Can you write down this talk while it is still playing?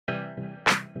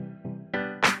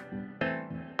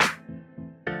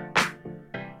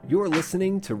You're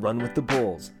listening to Run with the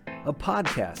Bulls, a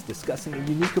podcast discussing a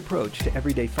unique approach to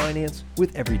everyday finance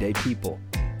with everyday people.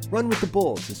 Run with the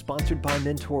Bulls is sponsored by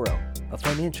Mentoro, a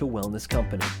financial wellness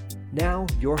company. Now,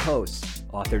 your hosts,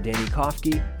 author Danny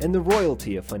Kofke and the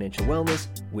royalty of financial wellness,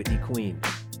 Whitney Queen.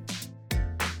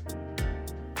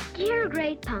 Dear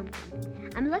Great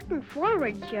Pumpkin, I'm looking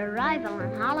forward to your arrival on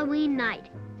Halloween night.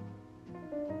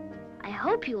 I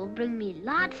hope you will bring me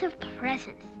lots of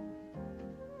presents.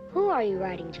 Who are you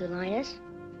writing to, Linus?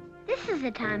 This is the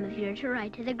time of year to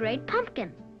write to the Great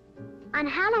Pumpkin. On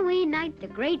Halloween night, the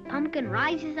Great Pumpkin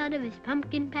rises out of his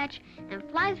pumpkin patch and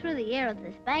flies through the air with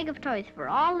this bag of toys for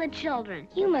all the children.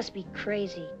 You must be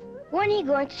crazy. When are you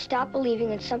going to stop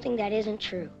believing in something that isn't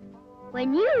true?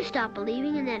 When you stop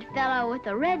believing in that fellow with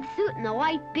the red suit and the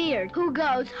white beard who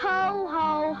goes ho,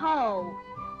 ho, ho.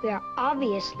 We are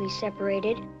obviously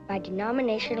separated by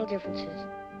denominational differences.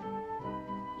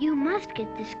 You must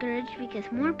get discouraged because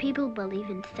more people believe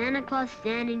in Santa Claus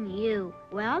than in you.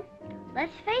 Well,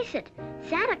 let's face it,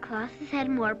 Santa Claus has had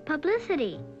more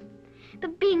publicity.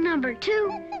 But being number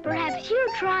 2, perhaps you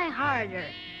try harder.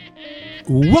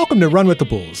 Welcome to Run with the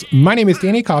Bulls. My name is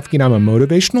Danny Kofke and I'm a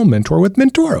motivational mentor with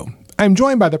Mentoro. I'm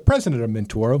joined by the president of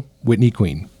Mentoro, Whitney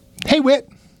Queen. Hey, Whit.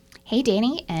 Hey,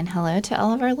 Danny, and hello to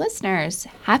all of our listeners.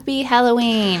 Happy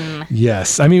Halloween.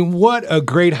 Yes, I mean, what a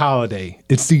great holiday.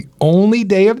 It's the only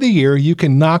day of the year you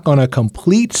can knock on a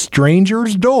complete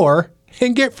stranger's door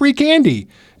and get free candy.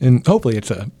 And hopefully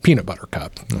it's a peanut butter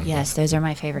cup. Yes, those are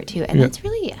my favorite too. And it's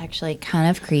really actually kind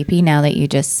of creepy now that you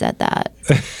just said that.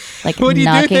 Like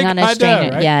knocking on a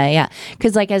stranger. Right? Yeah.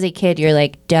 Because like as a kid, you're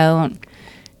like, don't.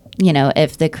 You know,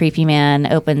 if the creepy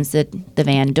man opens the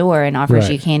van door and offers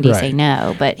you candy, say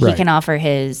no. But he can offer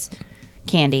his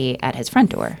candy at his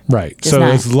front door. Right. So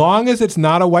as long as it's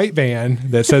not a white van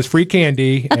that says free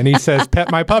candy and he says pet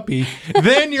my puppy,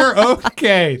 then you're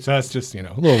okay. So that's just, a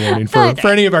little warning for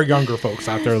any of our younger folks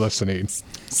out there listening.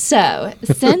 So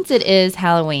since it is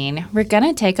Halloween, we're going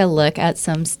to take a look at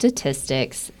some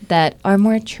statistics that are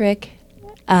more trick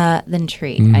than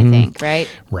treat, I think, right?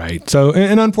 Right. So,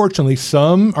 and unfortunately,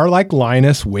 some are like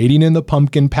Linus waiting in the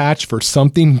pumpkin patch for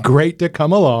something great to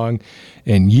come along.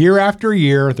 And year after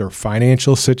year, their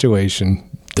financial situation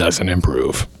doesn't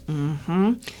improve.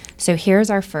 So here's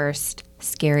our first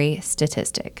scary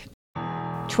statistic.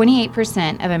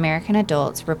 28% of American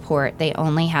adults report they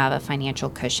only have a financial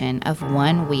cushion of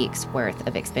 1 week's worth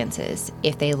of expenses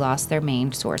if they lost their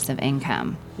main source of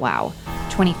income. Wow.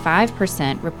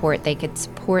 25% report they could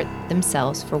support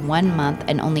themselves for 1 month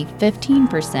and only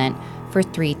 15% for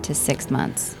 3 to 6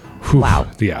 months. Wow.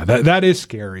 Yeah, that is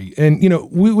scary. And,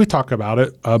 we talked about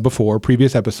it before,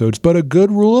 previous episodes, but a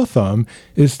good rule of thumb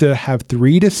is to have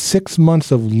 3 to 6 months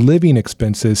of living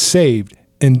expenses saved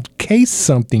in case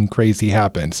something crazy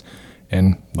happens.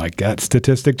 And like that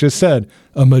statistic just said,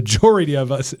 a majority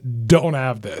of us don't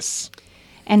have this.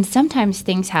 And sometimes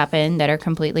things happen that are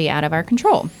completely out of our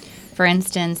control. For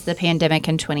instance, the pandemic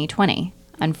in 2020.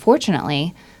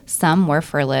 Unfortunately, some were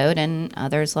furloughed and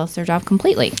others lost their job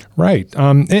completely. Right.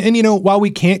 And while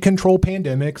we can't control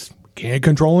pandemics, can't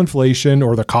control inflation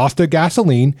or the cost of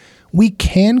gasoline, we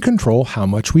can control how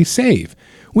much we save.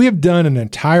 We have done an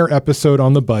entire episode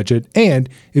on the budget, and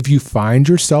if you find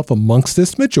yourself amongst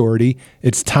this majority,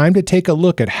 it's time to take a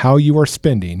look at how you are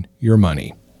spending your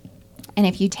money. And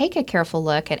if you take a careful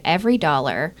look at every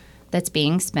dollar that's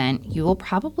being spent, you will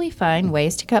probably find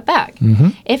ways to cut back.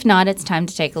 If not, it's time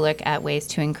to take a look at ways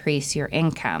to increase your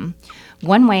income.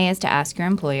 One way is to ask your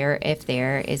employer if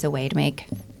there is a way to make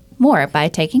more by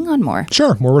taking on more.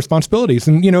 Sure, more responsibilities.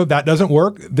 And, that doesn't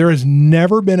work. There has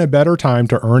never been a better time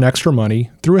to earn extra money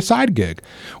through a side gig.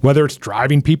 Whether it's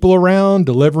driving people around,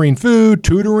 delivering food,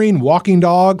 tutoring, walking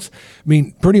dogs.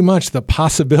 Pretty much the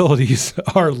possibilities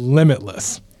are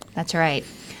limitless. That's right.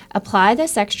 Apply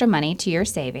this extra money to your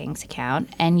savings account,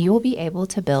 and you will be able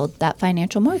to build that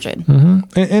financial margin.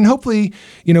 And hopefully,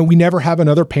 we never have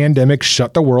another pandemic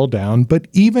shut the world down. But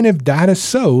even if that is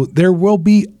so, there will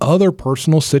be other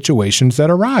personal situations that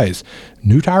arise.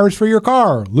 New tires for your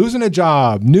car, losing a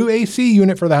job, new AC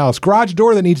unit for the house, garage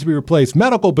door that needs to be replaced,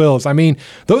 medical bills.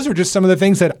 Those are just some of the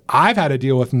things that I've had to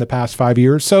deal with in the past 5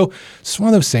 years. So it's one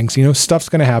of those things, stuff's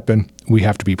going to happen. We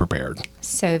have to be prepared.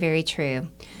 So very true.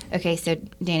 Okay, so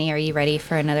Danny, are you ready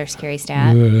for another scary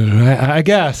stat? I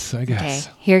guess. Okay,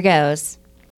 here goes.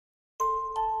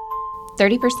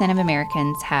 30% of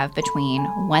Americans have between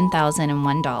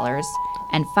 $1,001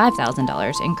 and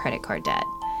 $5,000 in credit card debt.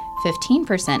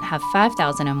 15% have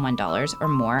 $5,001 or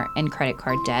more in credit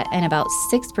card debt, and about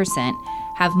 6%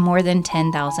 have more than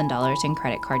 $10,000 in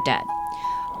credit card debt.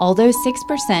 Although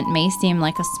 6% may seem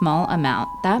like a small amount,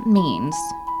 that means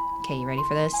Okay, you ready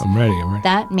for this? I'm ready.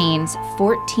 That means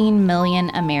 14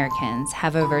 million Americans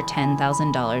have over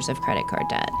 $10,000 of credit card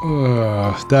debt.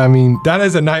 That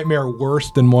is a nightmare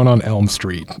worse than one on Elm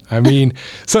Street.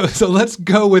 So let's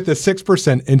go with the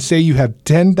 6% and say you have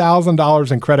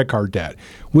 $10,000 in credit card debt.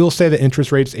 We'll say the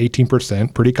interest rate's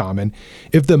 18%, pretty common.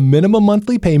 If the minimum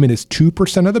monthly payment is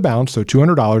 2% of the balance, so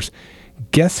 $200,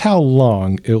 guess how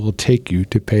long it will take you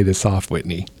to pay this off,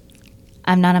 Whitney?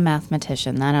 I'm not a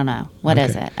mathematician. I don't know. What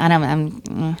is it?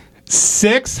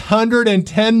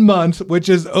 610 months, which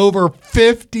is over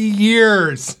 50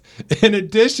 years. In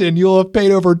addition, you'll have paid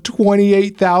over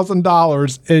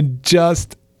 $28,000 in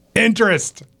just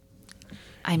interest.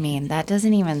 That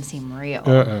doesn't even seem real.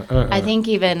 I think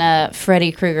even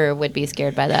Freddy Krueger would be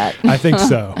scared by that. I think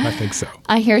so.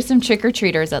 I hear some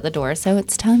trick-or-treaters at the door, so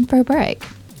it's time for a break.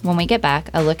 When we get back,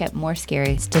 a look at more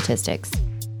scary statistics.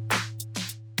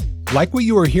 Like what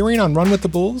you are hearing on Run with the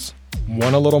Bulls?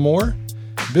 Want a little more?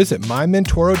 Visit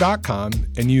mymentoro.com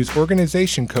and use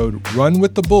organization code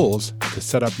RUNWITHTHEBULLS to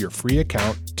set up your free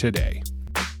account today.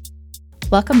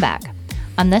 Welcome back.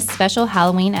 On this special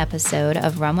Halloween episode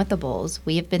of Run with the Bulls,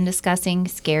 we have been discussing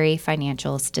scary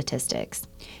financial statistics.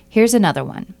 Here's another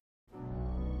one.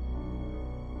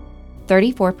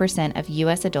 34% of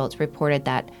U.S. adults reported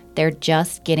that they're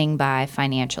just getting by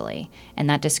financially, and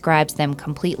that describes them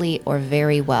completely or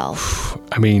very well.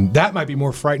 That might be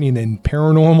more frightening than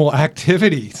paranormal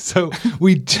activity. So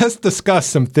we just discussed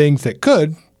some things that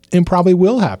could and probably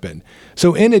will happen.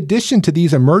 So in addition to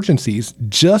these emergencies,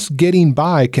 just getting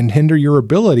by can hinder your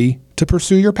ability to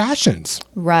pursue your passions.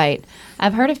 Right.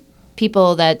 I've heard of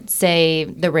people that say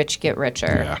the rich get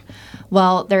richer. Yeah.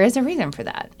 Well, there is a reason for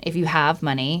that. If you have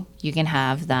money, you can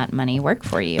have that money work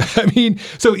for you.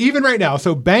 So even right now,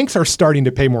 banks are starting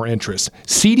to pay more interest.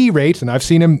 CD rates, and I've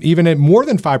seen them even at more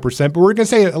than 5%, but we're going to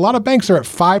say a lot of banks are at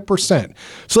 5%.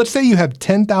 So let's say you have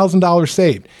 $10,000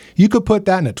 saved. You could put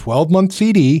that in a 12-month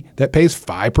CD that pays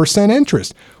 5%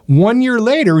 interest. 1 year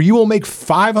later, you will make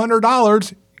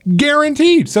 $500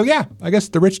 guaranteed. So yeah, I guess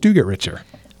the rich do get richer.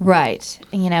 Right.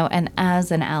 And as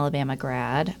an Alabama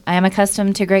grad, I am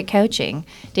accustomed to great coaching.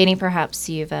 Danny, perhaps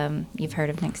you've heard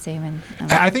of Nick Saban.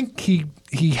 I think he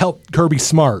helped Kirby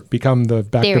Smart become the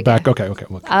back-to-back. Okay.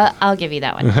 Well. I'll give you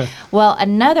that one. Well,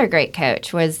 another great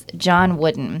coach was John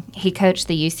Wooden. He coached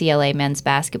the UCLA men's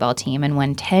basketball team and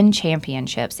won 10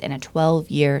 championships in a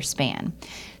 12-year span.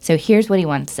 So here's what he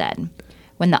once said.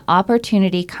 When the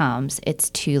opportunity comes,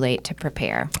 it's too late to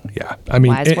prepare. Yeah.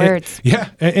 Wise words.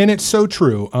 And it's so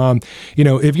true.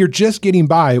 If you're just getting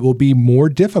by, it will be more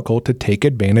difficult to take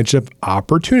advantage of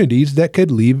opportunities that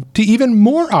could lead to even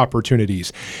more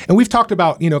opportunities. And we've talked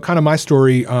about, kind of my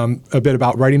story a bit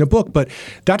about writing a book, but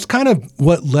that's kind of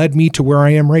what led me to where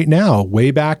I am right now. Way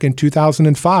back in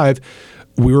 2005,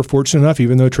 we were fortunate enough,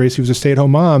 even though Tracy was a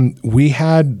stay-at-home mom, we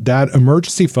had that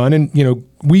emergency fund. And,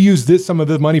 we used some of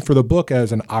the money for the book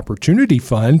as an opportunity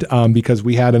fund because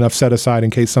we had enough set aside in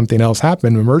case something else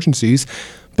happened, emergencies.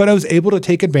 But I was able to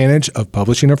take advantage of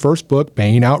publishing a first book,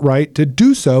 paying outright to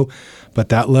do so. But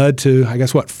that led to,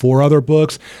 4 other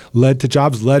books, led to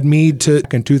jobs, led me to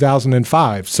in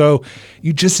 2005. So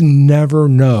you just never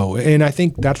know. And I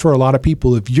think that's for a lot of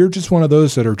people. If you're just one of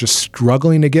those that are just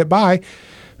struggling to get by,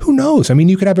 who knows?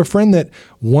 You could have a friend that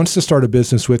wants to start a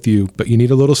business with you, but you need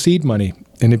a little seed money.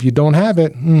 And if you don't have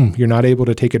it, you're not able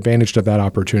to take advantage of that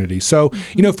opportunity. So,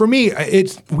 for me,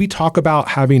 we talk about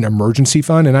having emergency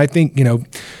fund, and I think,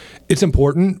 it's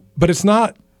important, but it's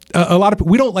not. A lot of people,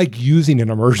 we don't like using an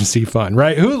emergency fund,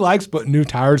 right? Who likes putting new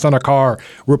tires on a car,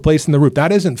 replacing the roof?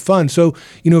 That isn't fun. So,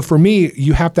 for me,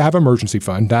 you have to have emergency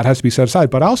fund. That has to be set aside.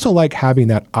 But I also like having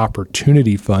that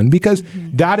opportunity fund because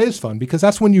that is fun, because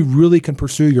that's when you really can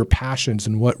pursue your passions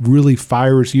and what really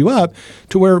fires you up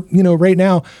to where, right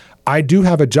now, I do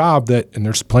have a job and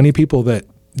there's plenty of people that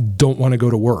don't want to go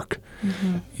to work.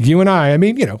 Mm-hmm. You and I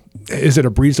is it a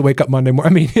breeze to wake up Monday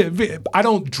morning? I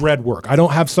don't dread work. I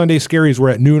don't have Sunday scaries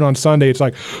where at noon on Sunday, it's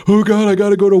like, oh God, I got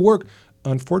to go to work.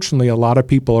 Unfortunately, a lot of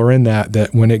people are in that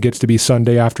when it gets to be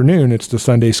Sunday afternoon, it's the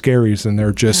Sunday scaries and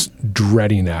they're just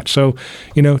dreading that. So,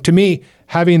 to me,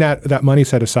 having that money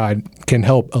set aside can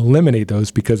help eliminate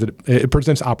those because it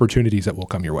presents opportunities that will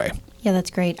come your way. Yeah,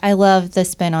 that's great. I love the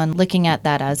spin on looking at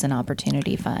that as an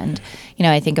opportunity fund.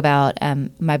 I think about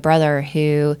my brother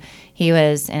he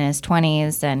was in his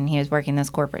 20s and he was working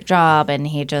this corporate job and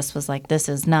he just was like, this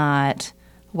is not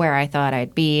where I thought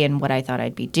I'd be and what I thought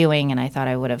I'd be doing. And I thought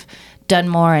I would have done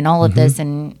more and all of this.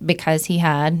 And because he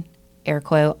had air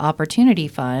quote opportunity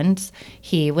funds,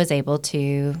 he was able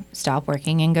to stop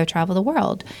working and go travel the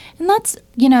world. And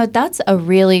that's a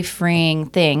really freeing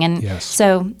thing. And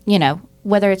so,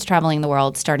 whether it's traveling the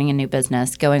world, starting a new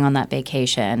business, going on that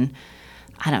vacation,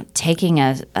 taking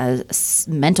a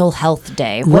mental health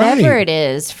day, whatever it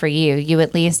is for you, you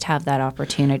at least have that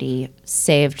opportunity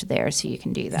saved there so you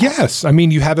can do that. Yes. I mean,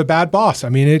 you have a bad boss. I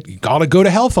mean, you got to go to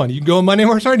Hell Fund. You can go on Monday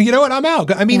or Friday. You know what? I'm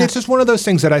out. I mean, It's just one of those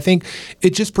things that I think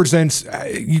it just presents,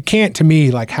 you can't, to me,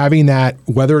 like having that,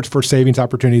 whether it's for savings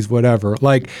opportunities, whatever,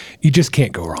 like you just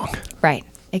can't go wrong. Right.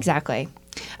 Exactly.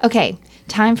 Okay.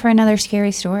 Time for another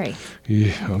scary story.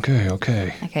 Yeah. Okay. Okay.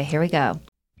 Here we go.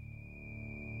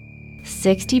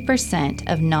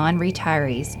 60% of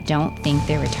non-retirees don't think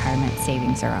their retirement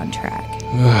savings are on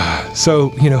track. So,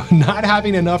 not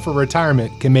having enough for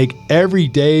retirement can make every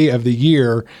day of the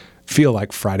year feel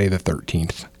like Friday the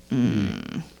 13th.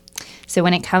 So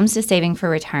when it comes to saving for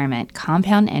retirement,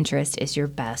 compound interest is your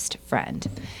best friend.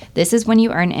 This is when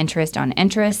you earn interest on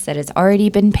interest that has already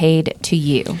been paid to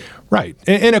you. Right.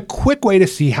 And a quick way to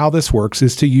see how this works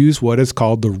is to use what is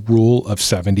called the rule of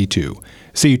 72.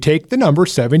 So you take the number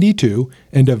 72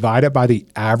 and divide it by the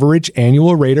average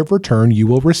annual rate of return you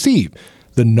will receive.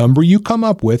 The number you come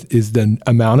up with is the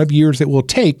amount of years it will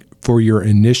take for your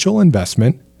initial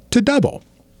investment to double.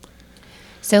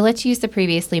 So let's use the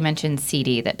previously mentioned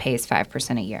CD that pays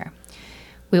 5% a year.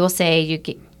 We will say you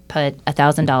put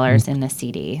 $1,000 in the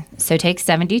CD. So take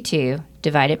 72,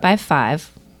 divide it by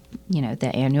 5,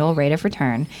 the annual rate of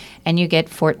return, and you get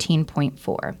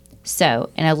 14.4. So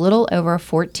in a little over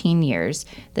 14 years,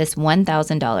 this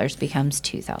 $1,000 becomes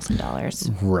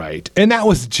 $2,000. Right. And that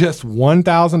was just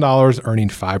 $1,000 earning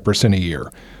 5% a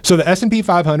year. So the S&P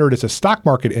 500 is a stock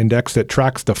market index that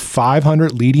tracks the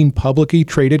 500 leading publicly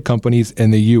traded companies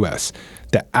in the U.S.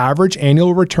 The average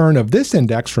annual return of this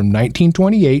index from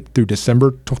 1928 through December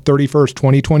 31st,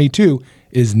 2022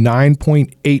 is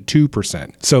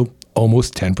 9.82%. So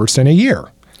almost 10% a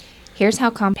year. Here's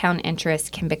how compound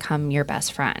interest can become your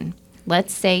best friend.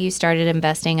 Let's say you started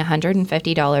investing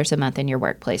 $150 a month in your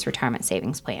workplace retirement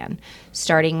savings plan,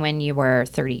 starting when you were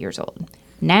 30 years old.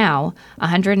 Now,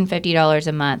 $150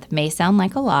 a month may sound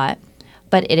like a lot,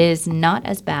 but it is not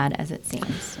as bad as it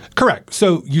seems. Correct.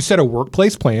 So you set a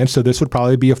workplace plan. So this would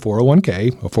probably be a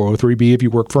 401k, a 403b if you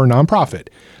work for a nonprofit.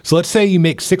 So let's say you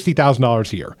make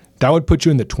 $60,000 a year. That would put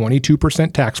you in the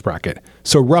 22% tax bracket.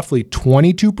 So roughly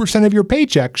 22% of your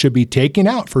paycheck should be taken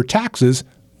out for taxes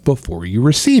before you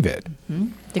receive it.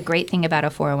 Mm-hmm. The great thing about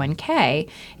a 401k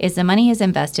is the money is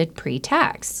invested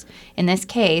pre-tax. In this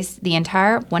case, the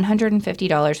entire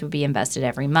 $150 would be invested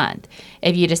every month.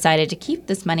 If you decided to keep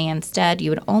this money instead,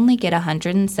 you would only get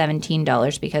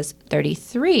 $117 because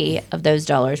 33 of those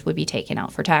dollars would be taken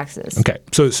out for taxes. Okay,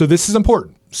 so this is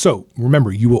important. So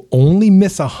remember, you will only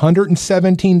miss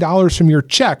 $117 from your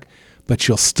check, but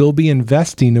you'll still be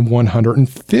investing in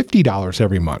 $150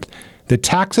 every month. The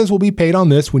taxes will be paid on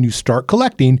this when you start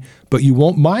collecting, but you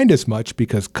won't mind as much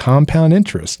because compound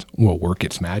interest will work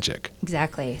its magic.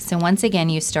 Exactly. So once again,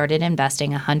 you started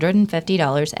investing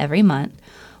 $150 every month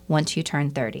once you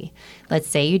turn 30. Let's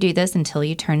say you do this until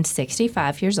you turn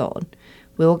 65 years old.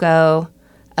 We will go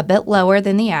a bit lower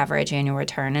than the average annual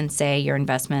return and say your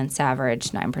investments average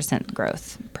 9%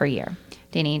 growth per year.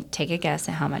 Danny, take a guess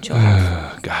at how much you'll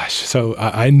have. Gosh, so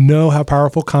I know how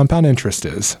powerful compound interest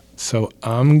is. So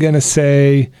I'm going to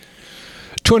say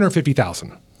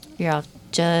 $250,000. You're off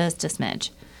just a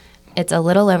smidge. It's a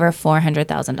little over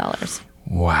 $400,000.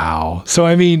 Wow. So,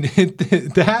 I mean,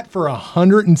 that for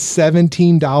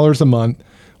 $117 a month,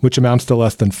 which amounts to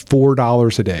less than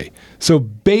 $4 a day. So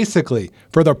basically,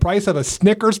 for the price of a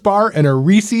Snickers bar and a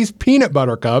Reese's peanut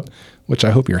butter cup, which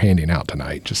I hope you're handing out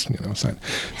tonight,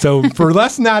 so for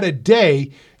less than that a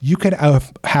day, you could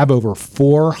have over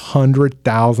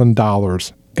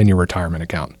 $400,000 in your retirement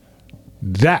account.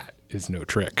 That is no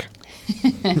trick.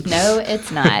 No,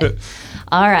 it's not.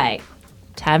 All right.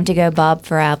 Time to go bob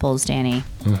for apples, Danny.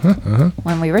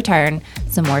 When we return,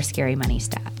 some more scary money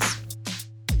stats.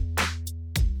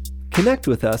 Connect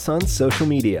with us on social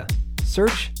media.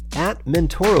 Search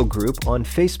 @Mentoro Group on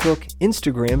Facebook,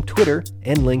 Instagram, Twitter,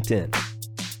 and LinkedIn.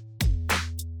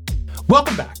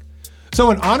 Welcome back.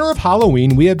 So in honor of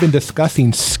Halloween, we have been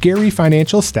discussing scary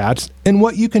financial stats and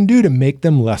what you can do to make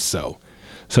them less so.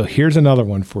 So here's another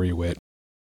one for you, Whit.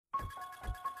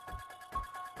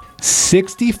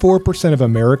 64% of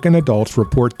American adults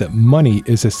report that money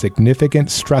is a significant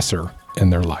stressor in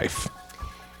their life.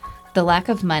 The lack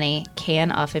of money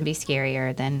can often be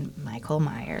scarier than Michael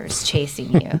Myers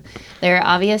chasing you. There are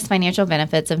obvious financial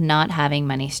benefits of not having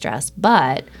money stress,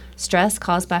 but stress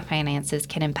caused by finances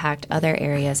can impact other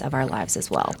areas of our lives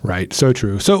as well. Right. So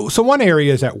true. So one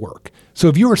area is at work. So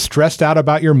if you are stressed out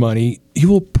about your money, you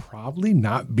will probably probably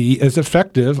not be as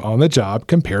effective on the job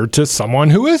compared to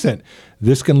someone who isn't.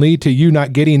 This can lead to you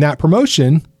not getting that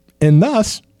promotion and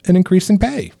thus an increase in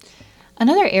pay.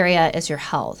 Another area is your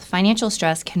health. Financial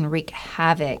stress can wreak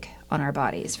havoc on our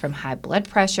bodies, from high blood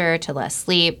pressure to less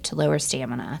sleep to lower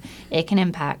stamina. It can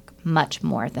impact much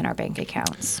more than our bank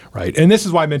accounts. Right. And this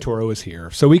is why Mentoro is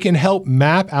here. So we can help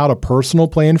map out a personal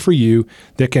plan for you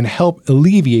that can help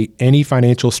alleviate any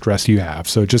financial stress you have.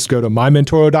 So just go to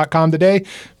mymentoro.com today,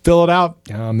 fill it out,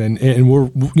 and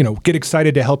we'll get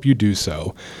excited to help you do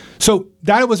so. So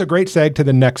that was a great seg to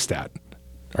the next stat.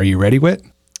 Are you ready, Whit?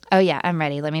 Oh, yeah, I'm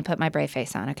ready. Let me put my brave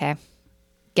face on, okay?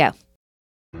 Go.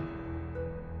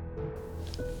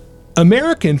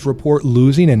 Americans report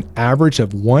losing an average of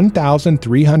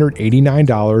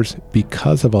 $1,389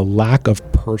 because of a lack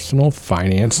of personal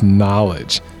finance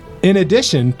knowledge. In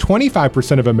addition,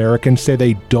 25% of Americans say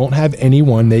they don't have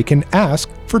anyone they can ask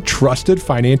for trusted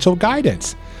financial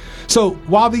guidance. So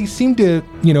while these seem to,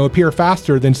 appear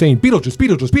faster than saying Beetlejuice,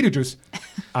 Beetlejuice, Beetlejuice,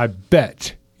 I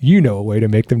bet you know a way to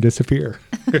make them disappear.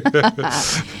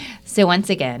 So once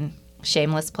again,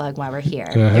 shameless plug while we're here.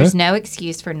 There's no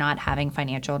excuse for not having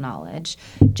financial knowledge.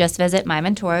 Just visit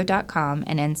mymentoro.com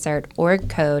and insert org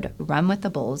code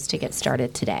RUNWITHTHEBULLS to get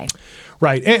started today.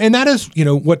 Right. And that is,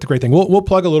 what the great thing. We'll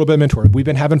plug a little bit of Mentoro. We've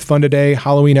been having fun today,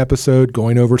 Halloween episode,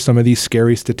 going over some of these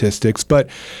scary statistics. But,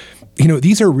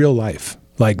 these are real life.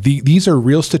 Like these are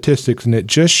real statistics, and it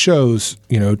just shows,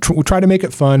 we try to make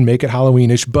it fun, make it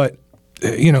Halloweenish, but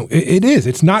it is.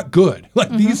 It's not good.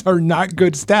 These are not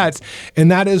good stats. And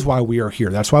that is why we are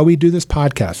here. That's why we do this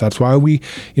podcast. That's why we,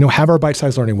 have our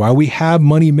bite-sized learning, why we have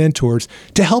money mentors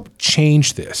to help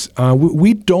change this.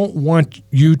 We don't want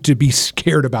you to be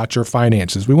scared about your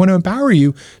finances. We want to empower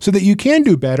you so that you can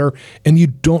do better and you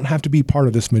don't have to be part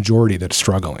of this majority that's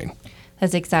struggling.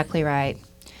 That's exactly right.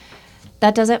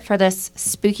 That does it for this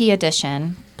spooky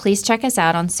edition. Please check us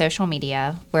out on social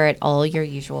media. We're at all your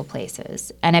usual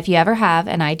places. And if you ever have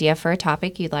an idea for a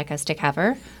topic you'd like us to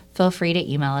cover, feel free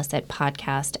to email us at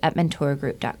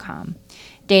podcast@mentorogroup.com.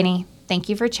 Danny, thank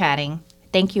you for chatting.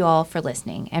 Thank you all for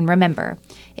listening. And remember,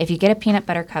 if you get a peanut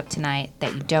butter cup tonight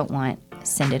that you don't want,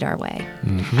 send it our way.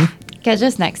 Catch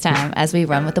us next time as we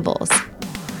Run with the Bulls.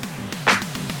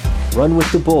 Run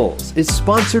with the Bulls is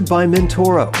sponsored by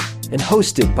Mentoro and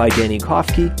hosted by Danny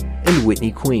Kofke and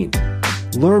Whitney Queen.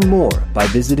 Learn more by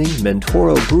visiting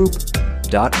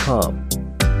mentorogroup.com.